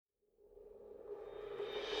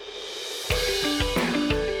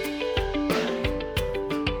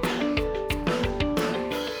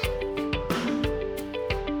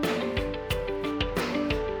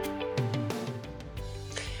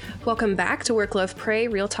Welcome back to Work, Love, Pray,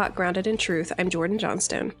 Real Talk Grounded in Truth. I'm Jordan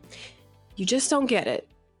Johnstone. You just don't get it.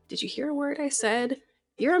 Did you hear a word I said?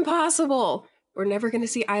 You're impossible. We're never going to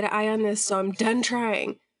see eye to eye on this, so I'm done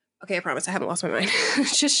trying. Okay, I promise I haven't lost my mind.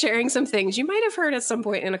 Just sharing some things you might have heard at some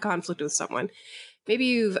point in a conflict with someone. Maybe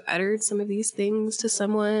you've uttered some of these things to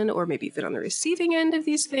someone, or maybe you've been on the receiving end of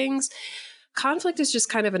these things. Conflict is just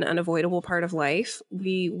kind of an unavoidable part of life.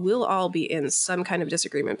 We will all be in some kind of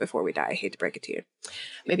disagreement before we die. I hate to break it to you.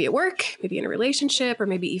 Maybe at work, maybe in a relationship, or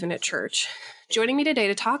maybe even at church. Joining me today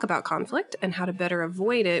to talk about conflict and how to better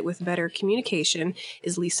avoid it with better communication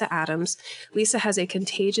is Lisa Adams. Lisa has a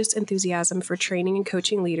contagious enthusiasm for training and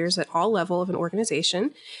coaching leaders at all levels of an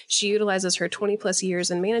organization. She utilizes her 20 plus years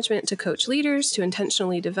in management to coach leaders to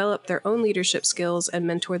intentionally develop their own leadership skills and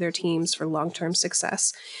mentor their teams for long-term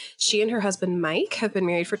success. She and her husband, Mike, have been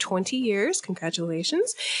married for 20 years.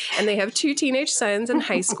 Congratulations. And they have 2 teenage sons in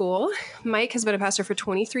high school. Mike has been a pastor for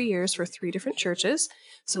 23 years for 3 different churches.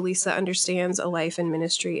 So Lisa understands a life in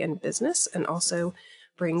ministry and business and also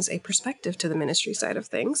brings a perspective to the ministry side of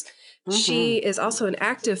things. Mm-hmm. She is also an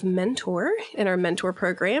active mentor in our mentor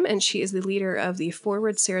program, and she is the leader of the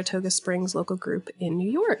Forward Saratoga Springs local group in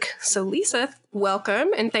New York. So Lisa,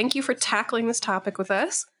 welcome, and thank you for tackling this topic with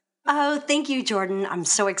us. Oh, thank you, Jordan. I'm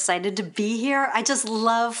so excited to be here. I just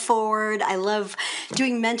love Forward. I love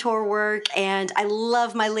doing mentor work, and I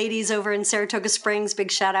love my ladies over in Saratoga Springs.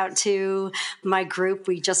 Big shout out to my group.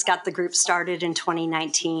 We just got the group started in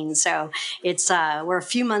 2019. So it's we're a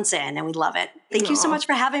few months in, and we love it. Thank you so much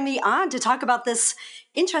for having me on to talk about this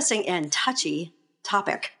interesting and touchy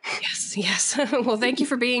topic. Yes. Well, thank you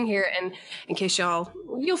for being here. And in case you'll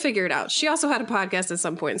figure it out. She also had a podcast at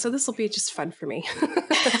some point, so this will be just fun for me.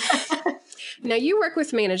 Now, you work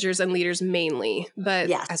with managers and leaders mainly, but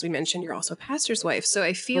yes, as we mentioned, you're also a pastor's wife. So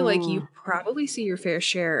I feel like you probably see your fair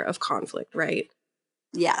share of conflict, right?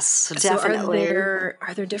 Yes, definitely. So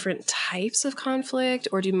are there different types of conflict,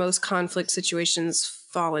 or do most conflict situations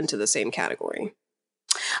fall into the same category?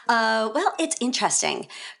 Well, it's interesting.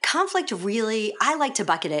 Conflict really, I like to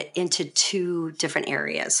bucket it into 2 different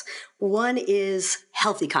areas. One is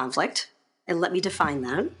healthy conflict, and let me define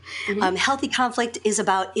that. Mm-hmm. Healthy conflict is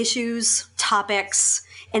about issues, topics,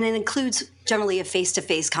 and it includes generally a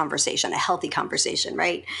face-to-face conversation, a healthy conversation,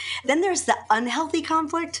 right? Then there's the unhealthy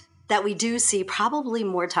conflict that we do see probably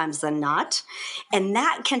more times than not. And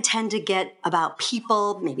that can tend to get about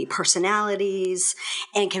people, maybe personalities,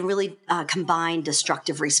 and can really combine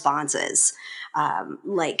destructive responses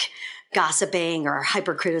like gossiping or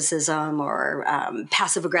hypercriticism or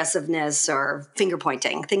passive aggressiveness or finger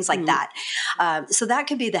pointing, things like that. So that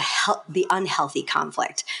could be the unhealthy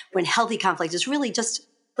conflict, when healthy conflict is really just,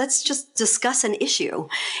 let's just discuss an issue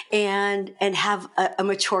and have a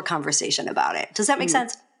mature conversation about it. Does that make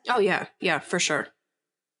sense? Oh, yeah. Yeah, for sure.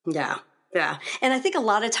 Yeah. And I think a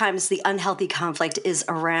lot of times the unhealthy conflict is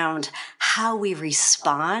around how we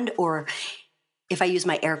respond, or if I use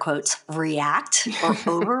my air quotes, react or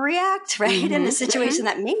overreact, right? In a situation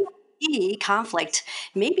that may not be conflict,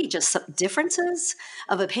 maybe just some differences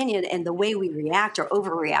of opinion, and the way we react or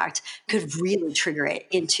overreact could really trigger it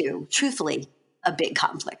into, truthfully, a big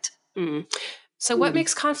conflict. So what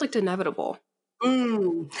makes conflict inevitable?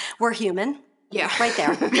 We're human. Yeah. Right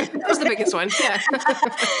there. That was the biggest one.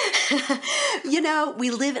 Yeah. We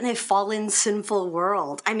live in a fallen, sinful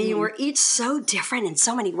world. I mean, we're each so different in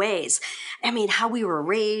so many ways. I mean, how we were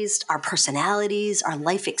raised, our personalities, our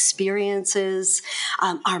life experiences,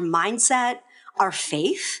 our mindset, our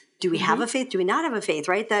faith. Do we have a faith? Do we not have a faith,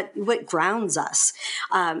 right? That what grounds us.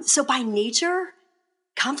 So by nature,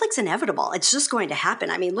 conflict's inevitable. It's just going to happen.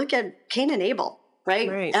 I mean, look at Cain and Abel,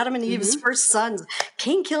 right? Adam and Eve's first sons.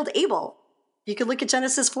 Cain killed Abel. You could look at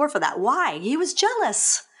Genesis 4 for that. Why? He was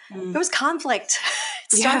jealous. There was conflict.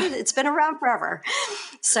 It's been around forever.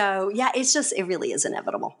 So yeah, it really is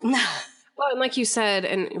inevitable. Well, and like you said,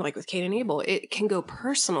 and like with Cain and Abel, it can go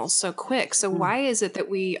personal so quick. So why is it that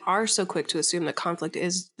we are so quick to assume that conflict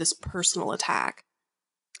is this personal attack?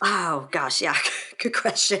 Oh gosh, yeah. Good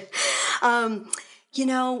question. I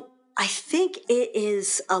think it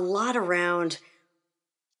is a lot around,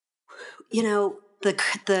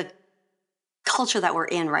 the culture that we're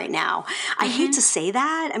in right now. I hate to say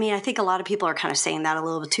that. I mean, I think a lot of people are kind of saying that a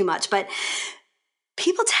little bit too much, but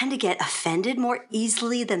people tend to get offended more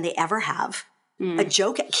easily than they ever have. A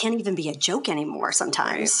joke can't even be a joke anymore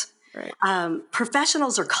sometimes. Right.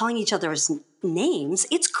 Professionals are calling each other's names.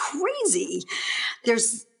 It's crazy.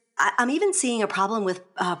 I'm even seeing a problem with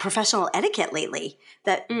professional etiquette lately,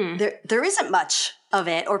 that there isn't much of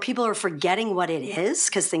it, or people are forgetting what it is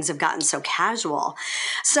because things have gotten so casual.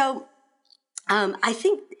 So I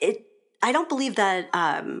think I don't believe that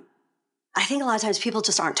I think a lot of times people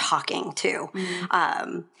just aren't talking too.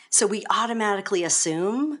 So we automatically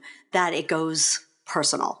assume that it goes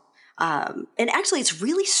personal. And actually, it's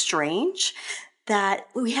really strange that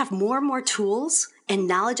we have more and more tools and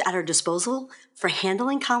knowledge at our disposal for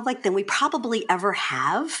handling conflict than we probably ever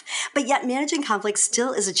have. But yet managing conflict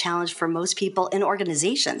still is a challenge for most people in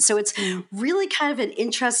organizations. So it's really kind of an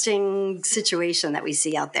interesting situation that we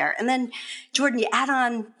see out there. And then, Jordan, you add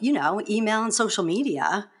on, email and social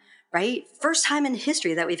media, right? First time in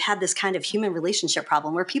history that we've had this kind of human relationship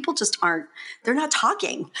problem where people just they're not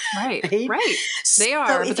talking. Right. They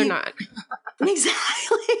are, but they're not.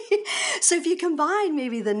 Exactly. So if you combine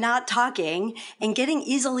maybe the not talking and getting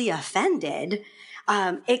easily offended,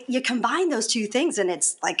 you combine those two things and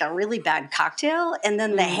it's like a really bad cocktail. And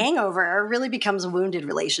then the hangover really becomes wounded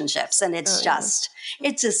relationships. And it's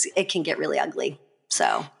it can get really ugly.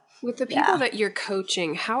 So with the people that you're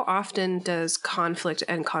coaching, how often does conflict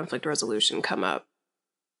and conflict resolution come up?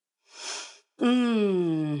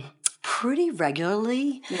 Pretty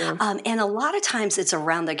regularly. Yeah. And a lot of times it's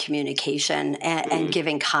around the communication and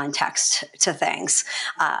giving context to things.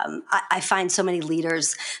 I find so many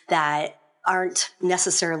leaders that aren't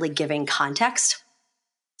necessarily giving context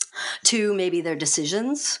to maybe their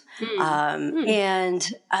decisions. And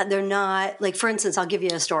they're not, like, for instance, I'll give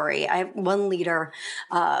you a story. I have one leader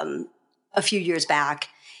a few years back.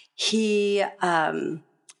 He,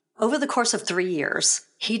 over the course of 3 years,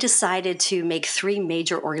 he decided to make 3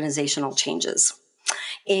 major organizational changes.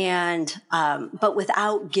 And, but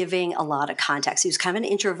without giving a lot of context. He was kind of an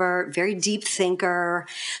introvert, very deep thinker,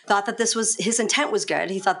 thought that his intent was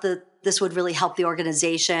good. He thought that this would really help the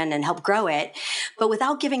organization and help grow it, but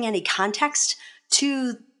without giving any context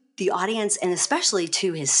to the audience and especially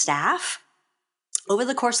to his staff. Over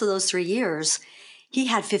the course of those 3 years, he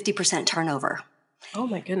had 50% turnover. Oh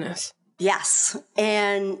my goodness. Yes.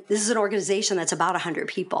 And this is an organization that's about 100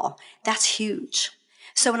 people. That's huge.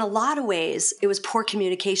 So in a lot of ways, it was poor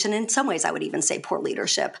communication. In some ways, I would even say poor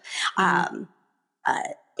leadership. And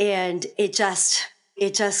it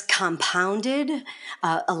just compounded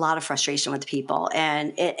a lot of frustration with people.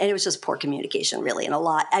 And it was just poor communication, really. And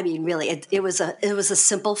really, it was a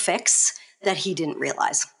simple fix that he didn't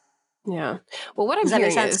realize. Yeah. Well, what I'm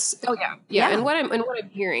hearing is, yeah. And what I'm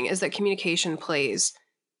hearing is that communication plays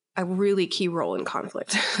a really key role in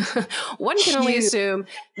conflict. One can only assume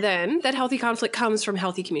then that healthy conflict comes from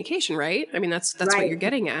healthy communication, right? I mean, that's right. What you're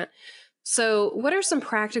getting at. So what are some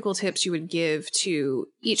practical tips you would give to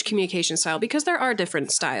each communication style? Because there are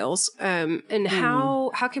different styles. And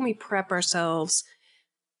how can we prep ourselves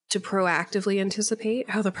to proactively anticipate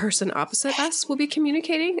how the person opposite us will be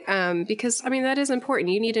communicating? Because, I mean, that is important.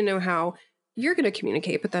 You need to know how you're going to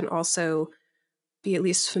communicate, but then also be at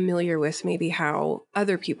least familiar with maybe how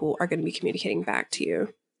other people are going to be communicating back to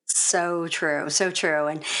you. So true. So true.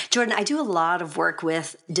 And Jordan, I do a lot of work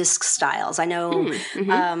with DISC styles. I know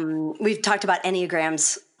we've talked about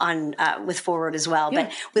Enneagrams on with Forward as well,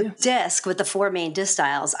 but with DISC, with the 4 main DISC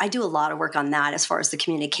styles, I do a lot of work on that as far as the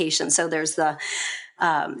communication. So there's the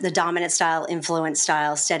dominant style, influence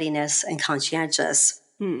style, steadiness, and conscientious.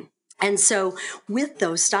 And so with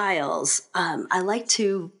those styles, I like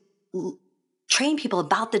to train people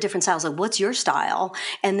about the different styles. Like, what's your style?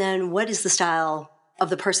 And then what is the style of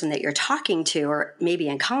the person that you're talking to, or maybe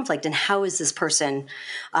in conflict, and how is this person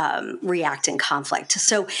react in conflict?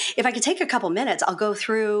 So if I could take a couple minutes, I'll go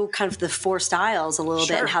through kind of the 4 styles a little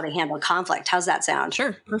bit and how they handle conflict. How's that sound?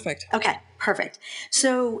 Sure. Perfect. Okay. Perfect.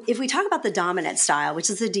 So if we talk about the dominant style, which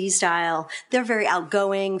is the D style, they're very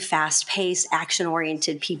outgoing, fast-paced,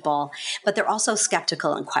 action-oriented people, but they're also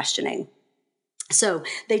skeptical and questioning. So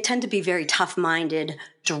they tend to be very tough-minded,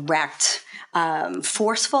 direct,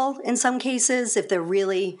 forceful in some cases if they're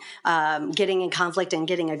really getting in conflict and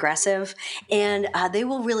getting aggressive. And they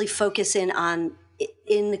will really focus in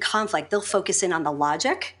the conflict, they'll focus in on the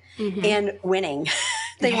logic and winning.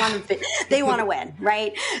 They want to win,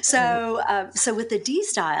 right? So with the D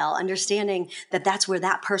style, understanding that that's where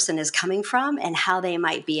that person is coming from and how they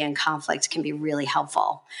might be in conflict can be really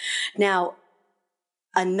helpful. Now,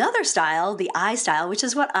 another style, the I style, which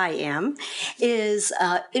is what I am, is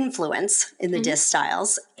influence in the DISC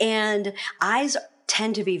styles. And I's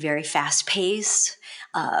tend to be very fast-paced,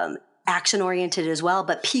 action-oriented as well,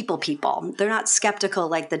 but people. They're not skeptical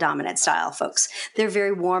like the dominant style folks. They're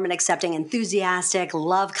very warm and accepting, enthusiastic,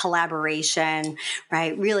 love collaboration,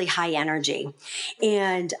 right? Really high energy.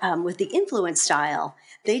 And with the influence style,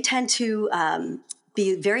 they tend to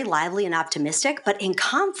be very lively and optimistic, but in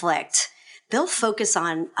conflict, they'll focus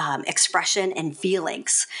on expression and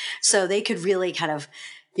feelings. So they could really kind of,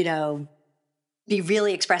 be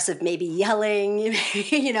really expressive, maybe yelling,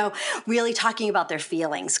 really talking about their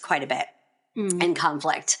feelings quite a bit in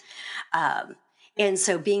conflict. And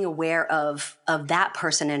so being aware of that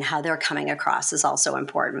person and how they're coming across is also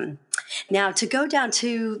important. Now, to go down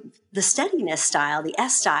to the steadiness style, the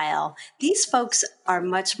S style, these folks are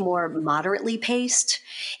much more moderately paced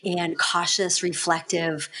and cautious,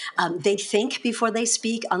 reflective. They think before they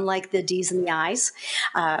speak, unlike the D's and the I's.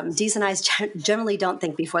 D's and I's generally don't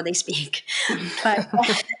think before they speak, but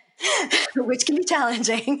which can be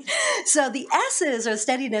challenging. So the S's, or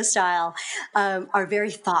steadiness style, are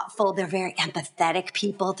very thoughtful. They're very empathetic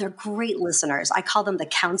people. They're great listeners. I call them the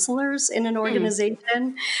counselors in an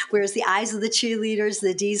organization, whereas the I's are the cheerleaders,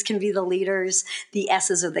 the D's can be the leaders, the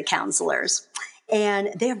S's are the counselors.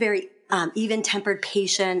 And they're very even-tempered,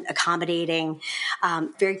 patient, accommodating,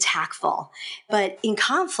 very tactful. But in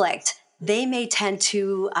conflict, they may tend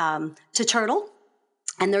to turtle.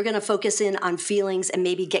 And they're going to focus in on feelings and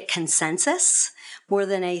maybe get consensus more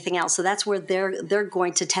than anything else. So that's where they're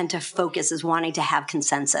going to tend to focus, is wanting to have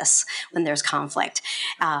consensus when there's conflict.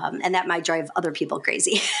 And that might drive other people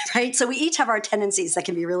crazy, right? So we each have our tendencies that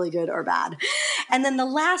can be really good or bad. And then the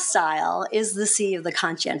last style is the C, of the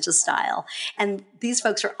conscientious style. And these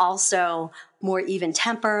folks are also more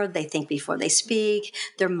even-tempered. They think before they speak.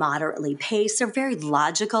 They're moderately paced. They're very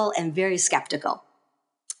logical and very skeptical.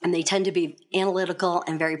 And they tend to be analytical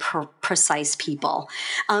and very precise people,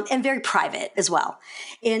 and very private as well.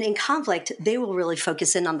 And in conflict, they will really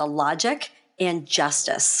focus in on the logic and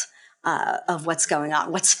justice of what's going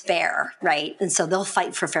on, what's fair, right? And so they'll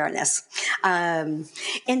fight for fairness. And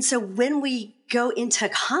so when we go into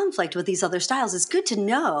conflict with these other styles, it's good to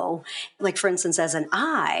know, like, for instance, as an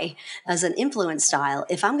influence style,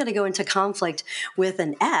 if I'm going to go into conflict with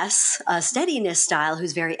an S, a steadiness style,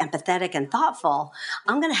 who's very empathetic and thoughtful,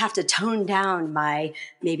 I'm going to have to tone down my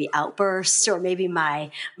maybe outbursts or maybe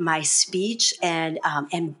my speech and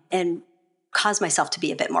cause myself to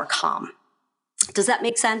be a bit more calm. Does that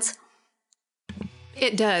make sense?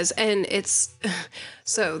 It does. And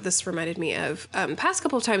so this reminded me of past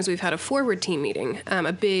couple of times we've had a forward team meeting,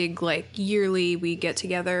 a big, like, yearly, we get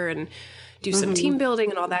together and do some team building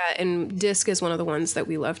and all that. And DISC is one of the ones that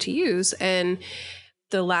we love to use. And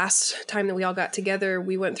the last time that we all got together,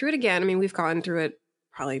 we went through it again. I mean, we've gone through it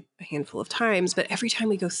probably a handful of times, but every time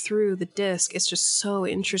we go through the DISC, it's just so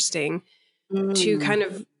interesting to kind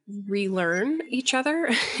of relearn each other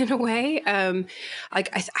in a way.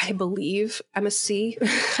 I believe I'm a C.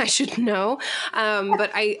 I should know.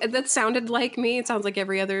 But that sounded like me. It sounds like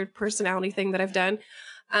every other personality thing that I've done.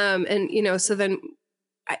 So then,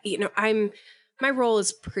 my role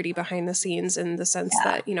is pretty behind the scenes in the sense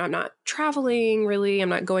that, I'm not traveling really. I'm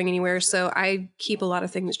not going anywhere. So I keep a lot of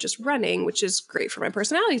things just running, which is great for my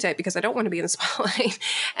personality type because I don't want to be in the spotlight.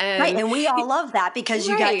 Right. And we all love that because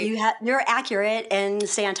you're accurate and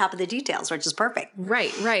stay on top of the details, which is perfect.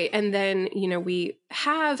 Right. And then, we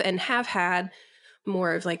have had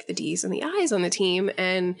more of like the D's and the I's on the team.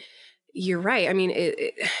 And you're right. I mean,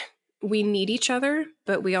 we need each other,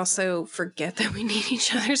 but we also forget that we need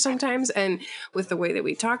each other sometimes. And with the way that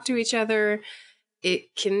we talk to each other,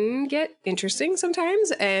 it can get interesting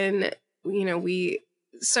sometimes. And, in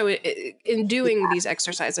doing these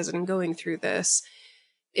exercises and going through this,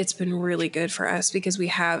 it's been really good for us because we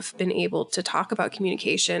have been able to talk about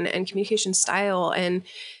communication and communication style. And,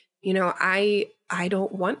 I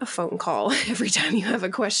don't want a phone call every time you have a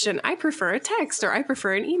question. I prefer a text or I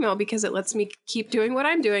prefer an email because it lets me keep doing what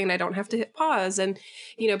I'm doing and I don't have to hit pause. And,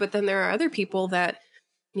 but then there are other people that,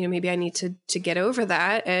 maybe I need to get over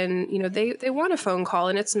that. And, they want a phone call,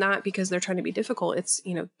 and it's not because they're trying to be difficult. It's,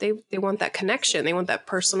 they want that connection. They want that as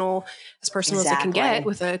personal as it can get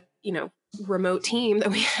with a, remote team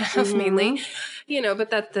that we have mainly, but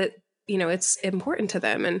that it's important to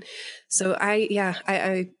them. And so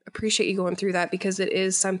I appreciate you going through that because it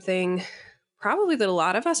is something probably that a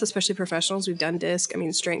lot of us, especially professionals, we've done DISC. I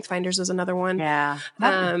mean, Strength Finders is another one. Yeah.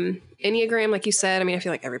 Enneagram, like you said, I mean, I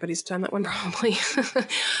feel like everybody's done that one probably,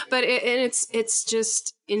 but it's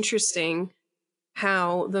just interesting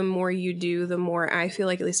how the more you do, the more I feel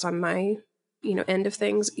like, at least on my, end of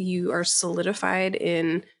things, you are solidified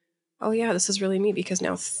in, oh yeah, this is really me because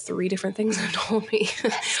now 3 different things have told me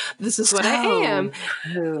this is what I am,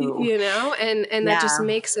 and that just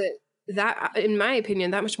makes it, that, in my opinion,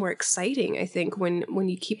 that much more exciting, I think, when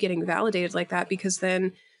you keep getting validated like that, because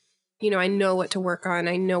then, I know what to work on.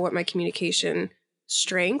 I know what my communication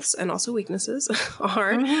strengths and also weaknesses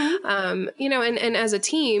are, and as a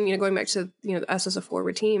team, going back to, us as a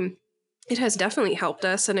forward team, it has definitely helped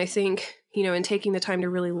us. And I think, in taking the time to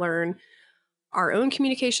really learn our own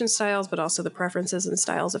communication styles, but also the preferences and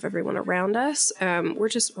styles of everyone around us.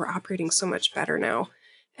 We're operating so much better now.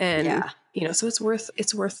 And, so it's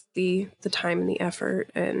worth the time and the effort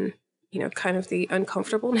and, kind of the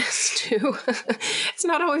uncomfortableness too. It's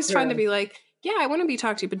not always fun to be like, yeah, I want to be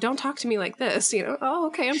talked to, but don't talk to me like this. Oh,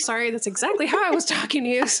 okay, I'm sorry. That's exactly how I was talking to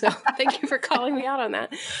you. So thank you for calling me out on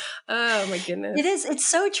that. Oh my goodness. It is. It's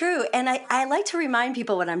so true. And I like to remind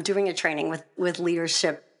people when I'm doing a training with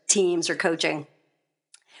leadership teams or coaching,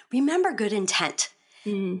 remember good intent.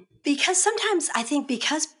 Because sometimes I think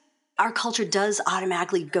because our culture does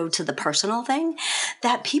automatically go to the personal thing,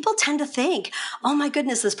 that people tend to think, oh my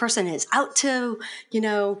goodness, this person is out to,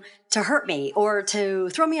 to hurt me or to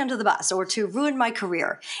throw me under the bus or to ruin my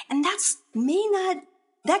career. And that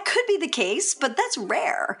could be the case, but that's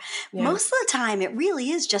rare. Yeah. Most of the time, it really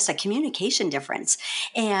is just a communication difference.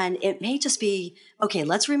 And it may just be, okay,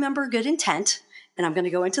 let's remember good intent. And I'm going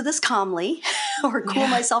to go into this calmly or cool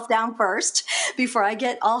myself down first before I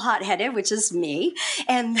get all hot-headed, which is me,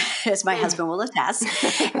 and as my husband will attest.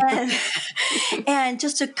 And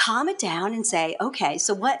just to calm it down and say, okay,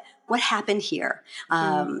 so what happened here?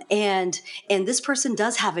 And this person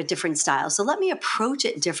does have a different style. So let me approach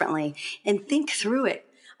it differently and think through it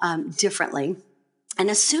differently. And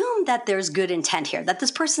assume that there's good intent here, that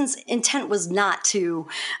this person's intent was not to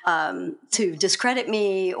discredit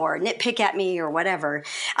me or nitpick at me or whatever.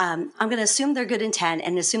 I'm going to assume they're good intent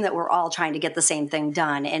and assume that we're all trying to get the same thing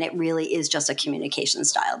done. And it really is just a communication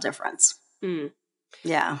style difference.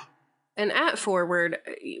 Yeah. And at Forward,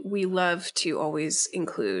 we love to always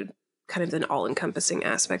include kind of an all-encompassing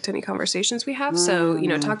aspect to any conversations we have. So,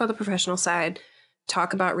 talk about the professional side,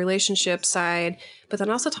 talk about relationship side, but then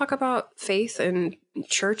also talk about faith and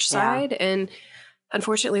church side. And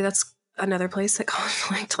unfortunately, that's another place that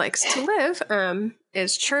conflict likes to live,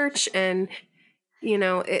 is church. And,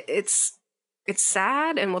 it's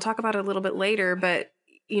sad, and we'll talk about it a little bit later, but,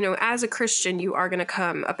 as a Christian, you are going to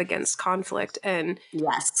come up against conflict. And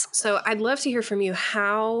yes. So I'd love to hear from you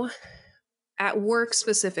how, at work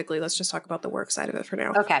specifically, let's just talk about the work side of it for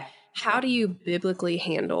now. Okay. How do you biblically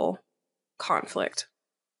handle conflict?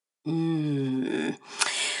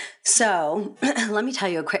 So let me tell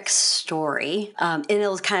you a quick story, and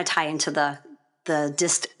it'll kind of tie into the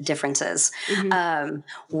differences.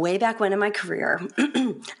 Way back when in my career,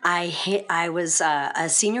 I was a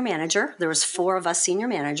senior manager. There was 4 of us senior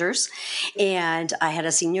managers, and I had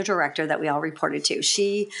a senior director that we all reported to.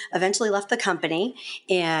 She eventually left the company,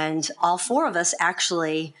 and all 4 of us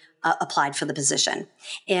actually applied for the position.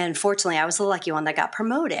 And fortunately, I was the lucky one that got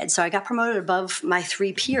promoted. So I got promoted above my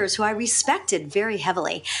 3 peers who I respected very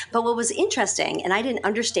heavily. But what was interesting, and I didn't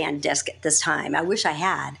understand DISC at this time, I wish I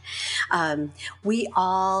had, we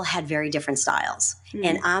all had very different styles.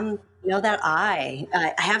 And that I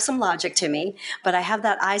have some logic to me, but I have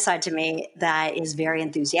that I side to me that is very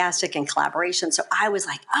enthusiastic and collaboration. So I was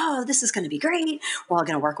like, oh, this is going to be great. We're all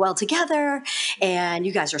going to work well together. And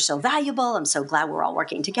you guys are so valuable. I'm so glad we're all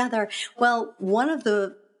working together. Well, one of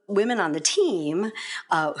the women on the team,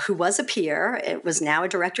 who was a peer, it was now a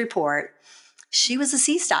direct report, she was a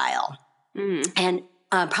C style. And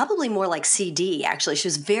probably more like CD, actually. She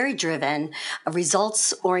was very driven,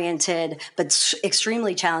 results-oriented, but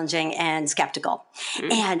extremely challenging and skeptical.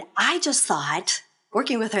 And I just thought,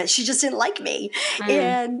 working with her, she just didn't like me.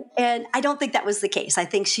 And I don't think that was the case. I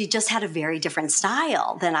think she just had a very different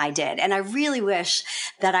style than I did. And I really wish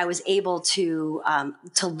that I was able to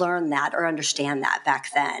learn that or understand that back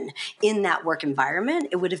then in that work environment.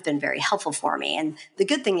 It would have been very helpful for me. And the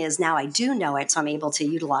good thing is now I do know it, so I'm able to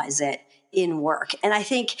utilize it in work. And I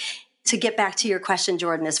think, to get back to your question,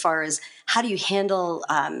 Jordan, as far as how do you handle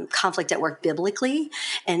conflict at work biblically,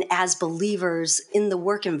 and as believers in the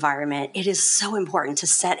work environment, it is so important to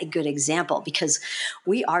set a good example, because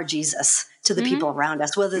we are Jesus to the people around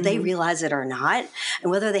us, whether they realize it or not, and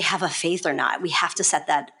whether they have a faith or not. We have to set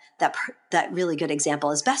that really good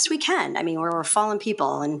example as best we can. I mean, we're fallen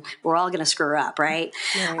people and we're all going to screw up, right?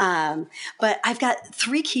 But I've got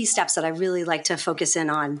 3 key steps that I really like to focus in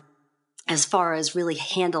on as far as really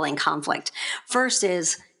handling conflict. First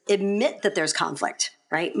is admit that there's conflict,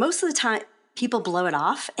 right? Most of the time, people blow it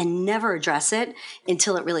off and never address it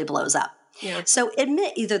until it really blows up. So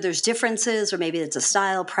admit either there's differences, or maybe it's a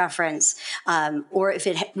style preference, or if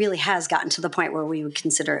it really has gotten to the point where we would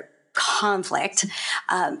consider it conflict,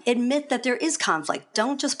 admit that there is conflict.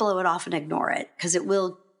 Don't just blow it off and ignore it, because it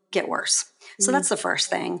will get worse. So that's the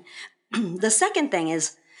first thing. The second thing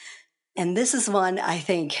is, and this is one I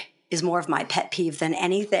think is more of my pet peeve than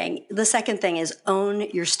anything. The second thing is own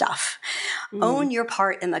your stuff. Own your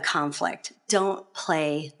part in the conflict. Don't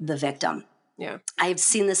play the victim. Yeah. I have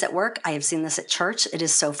seen this at work. I have seen this at church. It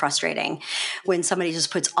is so frustrating when somebody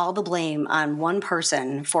just puts all the blame on one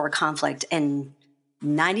person for a conflict, and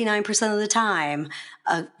 99% of the time,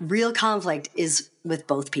 a real conflict is with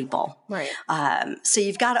both people. Right. So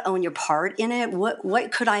you've got to own your part in it.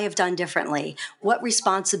 What could I have done differently? What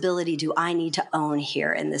responsibility do I need to own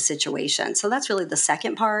here in this situation? So that's really the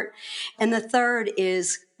second part. And the third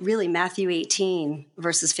is really Matthew 18,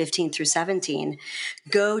 verses 15 through 17.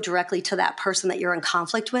 Go directly to that person that you're in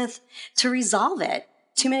conflict with to resolve it.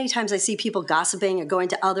 Too many times I see people gossiping or going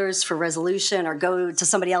to others for resolution, or go to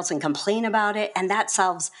somebody else and complain about it, and that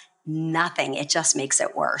solves nothing. It just makes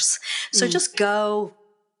it worse. So just go,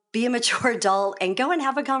 be a mature adult, and go and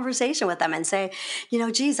have a conversation with them and say,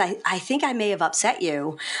 geez, I think I may have upset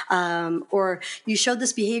you. Or you showed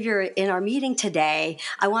this behavior in our meeting today.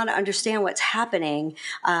 I want to understand what's happening.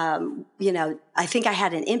 I think I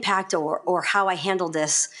had an impact, or how I handled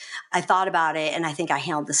this. I thought about it, and I think I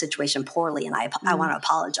handled the situation poorly, and I want to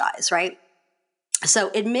apologize, right? So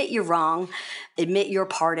admit you're wrong, admit your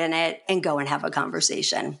part in it, and go and have a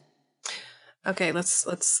conversation. Okay, let's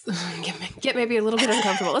get maybe a little bit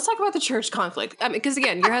uncomfortable. Let's talk about the church conflict. Because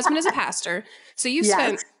again, your husband is a pastor, so you've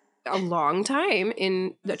spent a long time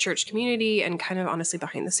in the church community and kind of honestly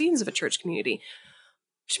behind the scenes of a church community,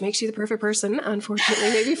 which makes you the perfect person,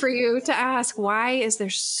 unfortunately, maybe for you to ask, why is there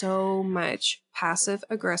so much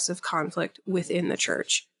passive-aggressive conflict within the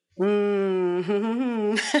church?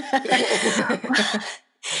 Mm-hmm.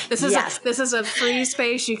 This is a free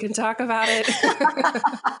space. You can talk about it.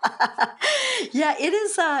 Yeah, it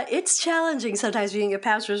is. It's challenging sometimes being a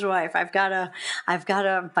pastor's wife. I've got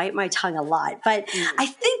to bite my tongue a lot. But I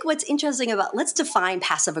think what's interesting let's define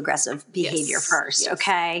passive aggressive behavior first. Yes.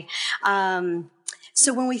 Okay.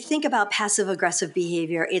 So when we think about passive aggressive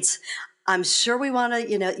behavior, I'm sure we want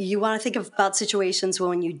to, you want to think about situations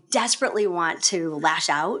when you desperately want to lash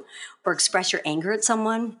out or express your anger at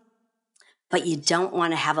someone, but you don't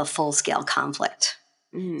want to have a full-scale conflict.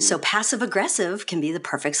 Mm. So passive-aggressive can be the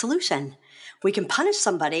perfect solution. We can punish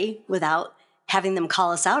somebody without having them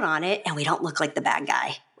call us out on it, and we don't look like the bad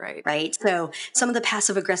guy. Right? So some of the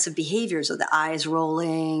passive-aggressive behaviors are the eyes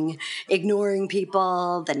rolling, ignoring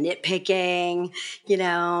people, the nitpicking,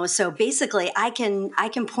 So basically, I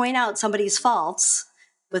can point out somebody's faults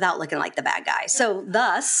without looking like the bad guy. So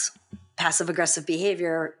thus, passive-aggressive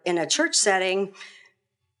behavior in a church setting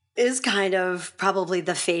is kind of probably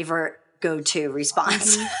the favorite go-to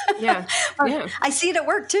response. Yeah. I see it at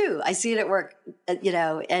work too. I see it at work, in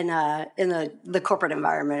the corporate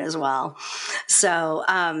environment as well. So,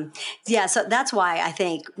 so that's why I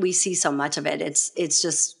think we see so much of it. It's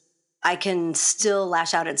just, I can still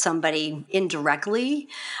lash out at somebody indirectly.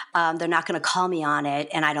 They're not going to call me on it,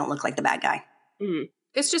 and I don't look like the bad guy. Mm.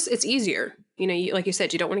 It's easier. Like you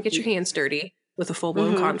said, you don't want to get your hands dirty with a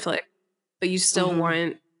full-blown conflict, but you still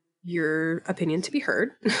want your opinion to be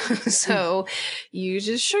heard. So you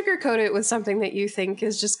just sugarcoat it with something that you think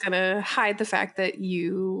is just going to hide the fact that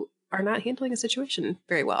you are not handling a situation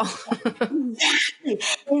very well. Exactly.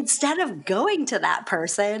 Instead of going to that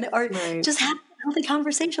person or just having a healthy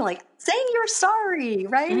conversation, like saying you're sorry,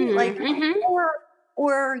 right?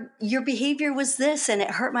 Or your behavior was this and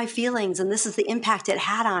it hurt my feelings and this is the impact it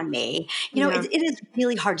had on me. It is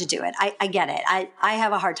really hard to do it. I get it. I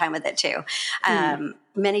have a hard time with it too.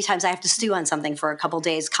 Many times I have to stew on something for a couple of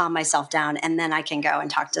days, calm myself down, and then I can go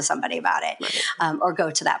and talk to somebody about it, or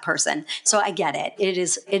go to that person. So I get it.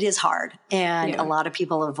 It is hard, and a lot of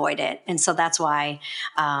people avoid it. And so that's why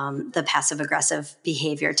the passive aggressive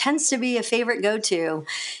behavior tends to be a favorite go-to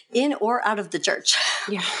in or out of the church.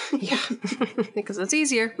 Yeah. Because it's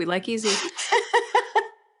easier. We like easy.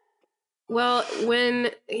 Well,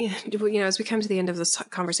 when, as we come to the end of this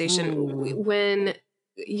conversation, when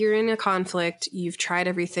you're in a conflict, you've tried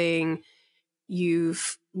everything,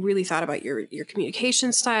 you've really thought about your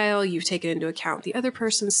communication style, you've taken into account the other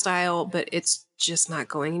person's style, but it's just not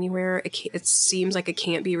going anywhere. It seems like it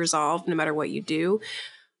can't be resolved no matter what you do.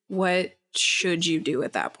 What should you do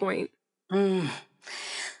at that point?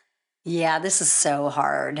 Yeah, this is so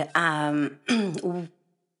hard.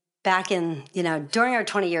 Back in, during our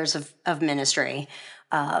 20 years of ministry,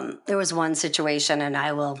 there was one situation, and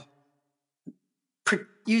I will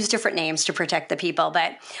use different names to protect the people,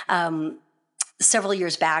 but several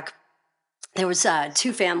years back, there was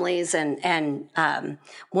two families, and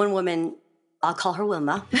one woman, I'll call her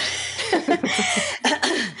Wilma,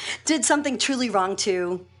 did something truly wrong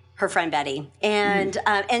to her friend Betty, and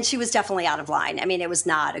she was definitely out of line. I mean, it was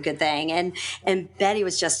not a good thing, and Betty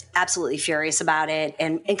was just absolutely furious about it,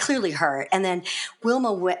 and clearly hurt. And then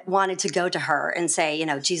Wilma wanted to go to her and say, you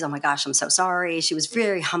know, geez, oh my gosh, I'm so sorry. She was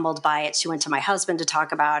very humbled by it. She went to my husband to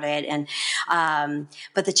talk about it, and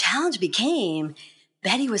but the challenge became,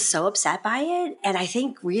 Betty was so upset by it, and I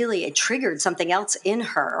think really it triggered something else in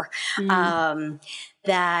her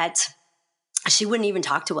that she wouldn't even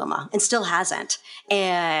talk to Wilma, and still hasn't.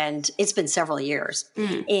 And it's been several years,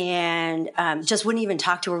 and just wouldn't even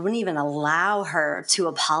talk to her, wouldn't even allow her to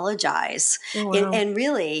apologize. Oh, wow. And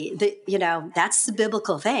really, you know, that's the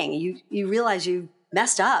biblical thing. You realize you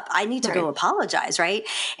messed up. I need to go apologize, right?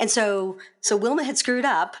 And so Wilma had screwed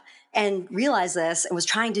up and realized this and was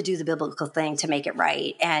trying to do the biblical thing to make it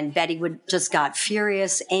right. And Betty just got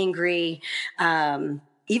furious, angry,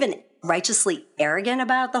 even righteously arrogant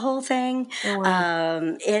about the whole thing. Oh, wow.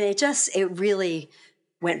 And it really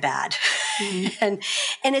went bad. And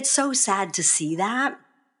it's so sad to see that,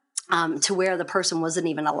 to where the person wasn't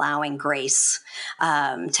even allowing grace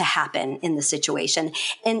to happen in the situation.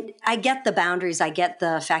 And I get the boundaries. I get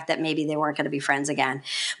the fact that maybe they weren't going to be friends again.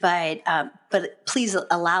 But please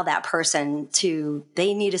allow that person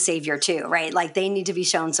they need a savior too, right? Like they need to be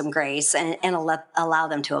shown some grace and allow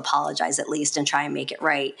them to apologize at least and try and make it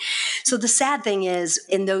right. So the sad thing is,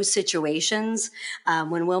 in those situations,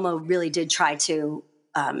 when Wilma really did try to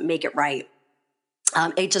make it right,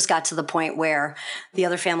 it just got to the point where the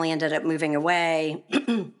other family ended up moving away.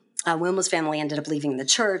 Wilma's family ended up leaving the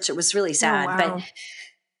church. It was really sad. Oh, wow.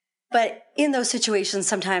 But in those situations,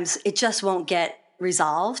 sometimes it just won't get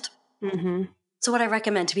resolved. Mm-hmm. So what I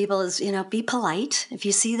recommend to people is, you know, be polite. If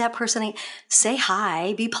you see that person, say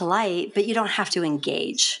hi, be polite, but you don't have to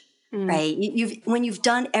engage. Right? When you've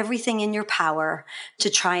done everything in your power to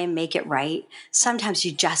try and make it right, sometimes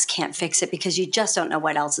you just can't fix it because you just don't know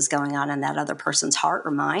what else is going on in that other person's heart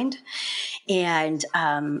or mind. And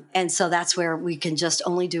so that's where we can just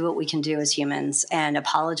only do what we can do as humans and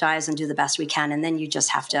apologize and do the best we can. And then you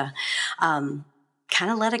just have to kind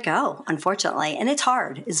of let it go, unfortunately. And it's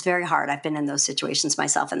hard. It's very hard. I've been in those situations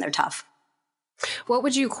myself, and they're tough. What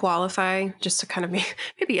would you qualify, just to kind of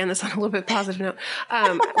maybe end this on a little bit positive note,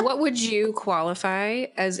 what would you qualify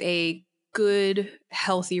as a good,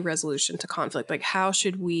 healthy resolution to conflict? Like, how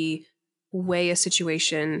should we weigh a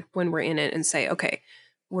situation when we're in it and say, okay,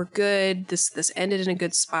 we're good, this ended in a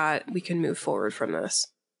good spot, we can move forward from this?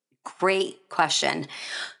 Great question.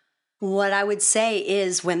 What I would say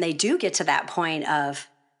is, when they do get to that point of,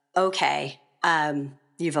 okay,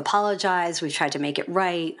 you've apologized, we've tried to make it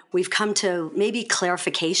right, we've come to maybe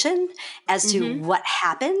clarification as to what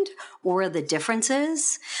happened or the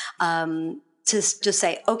differences, to just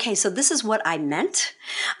say, okay, so this is what I meant.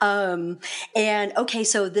 And okay,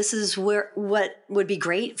 so this is what would be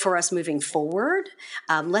great for us moving forward.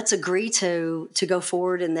 Let's agree to go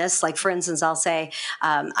forward in this. Like, for instance, I'll say,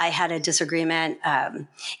 I had a disagreement,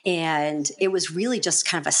 and it was really just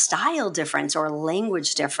kind of a style difference or a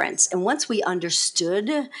language difference. And once we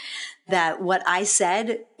understood that what I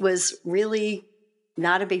said was really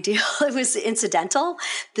not a big deal, it was incidental,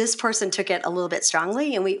 this person took it a little bit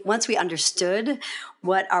strongly. And once we understood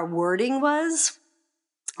what our wording was,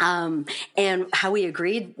 and how we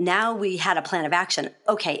agreed, now we had a plan of action.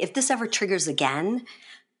 Okay, if this ever triggers again,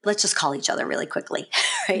 let's just call each other really quickly.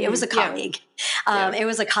 Right? It was a colleague. It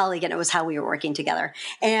was a colleague, and it was how we were working together.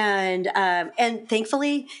 And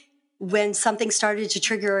thankfully, when something started to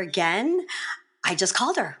trigger again, I just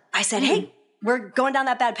called her. I said, hey, we're going down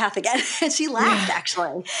that bad path again. And she laughed,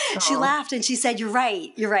 actually. She laughed and she said, you're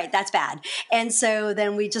right, that's bad. And so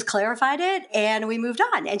then we just clarified it and we moved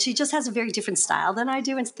on. And she just has a very different style than I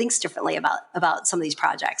do and thinks differently about some of these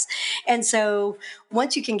projects. And so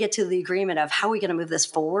once you can get to the agreement of how are we going to move this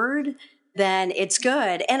forward, then it's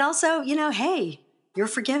good. And also, you know, hey, you're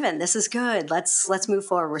forgiven. This is good. Let's move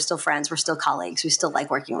forward. We're still friends. We're still colleagues. We still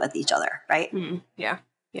like working with each other, right? Yeah.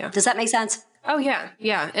 Does that make sense? Oh, yeah.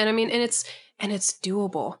 And I mean, and it's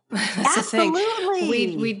doable. That's Absolutely.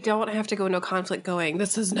 The thing. We don't have to go into conflict going,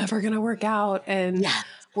 this is never going to work out, and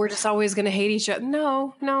we're just always going to hate each other.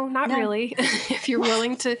 No, not really. If you're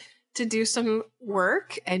willing to do some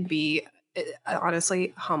work and be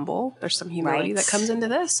honestly humble, there's some humility that comes into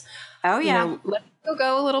this. Oh, yeah. You know, let it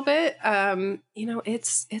go a little bit. You know,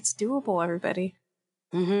 it's doable, everybody.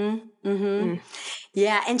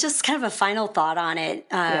 Yeah. And just kind of a final thought on it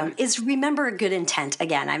is remember good intent.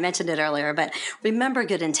 Again, I mentioned it earlier, but remember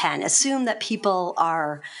good intent. Assume that people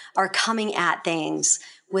are coming at things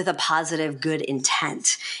with a positive, good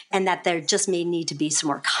intent, and that there just may need to be some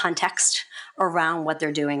more context around what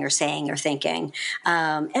they're doing or saying or thinking.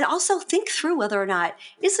 And also think through whether or not,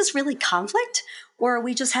 is this really conflict? Or are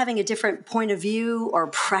we just having a different point of view or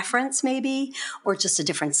preference maybe, or just a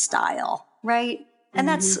different style, right? And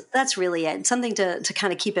that's really it. Something to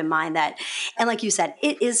kind of keep in mind that, and like you said,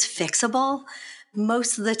 it is fixable.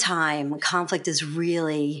 Most of the time, conflict is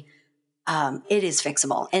really, it is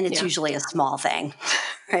fixable, and it's usually a small thing,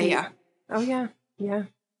 right? Yeah. Oh, yeah. Yeah.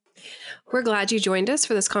 We're glad you joined us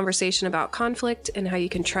for this conversation about conflict and how you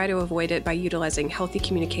can try to avoid it by utilizing healthy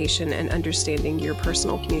communication and understanding your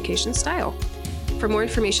personal communication style. For more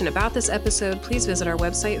information about this episode, please visit our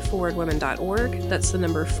website, forwardwomen.org. That's the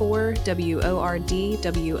number 4,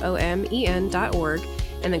 WORDWOMEN.org,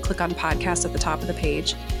 and then click on podcast at the top of the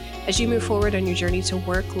page. As you move forward on your journey to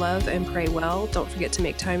work, love, and pray well, don't forget to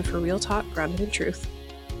make time for real talk grounded in truth.